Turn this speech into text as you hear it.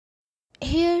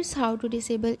Here's how to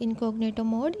disable incognito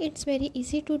mode. It's very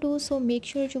easy to do, so make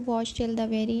sure you watch till the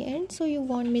very end so you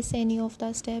won't miss any of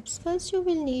the steps. First, you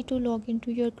will need to log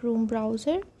into your Chrome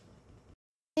browser.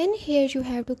 Then here you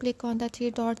have to click on the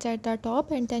three dots at the top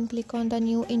and then click on the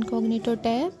new incognito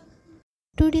tab.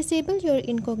 To disable your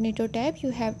incognito tab,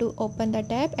 you have to open the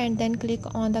tab and then click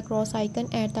on the cross icon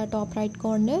at the top right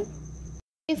corner.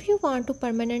 If you want to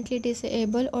permanently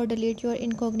disable or delete your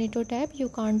incognito tab, you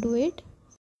can't do it.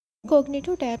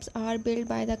 Incognito tabs are built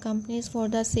by the companies for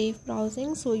the safe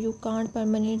browsing, so you can't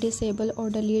permanently disable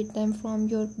or delete them from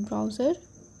your browser.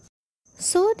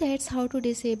 So that's how to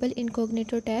disable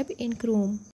incognito tab in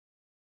Chrome.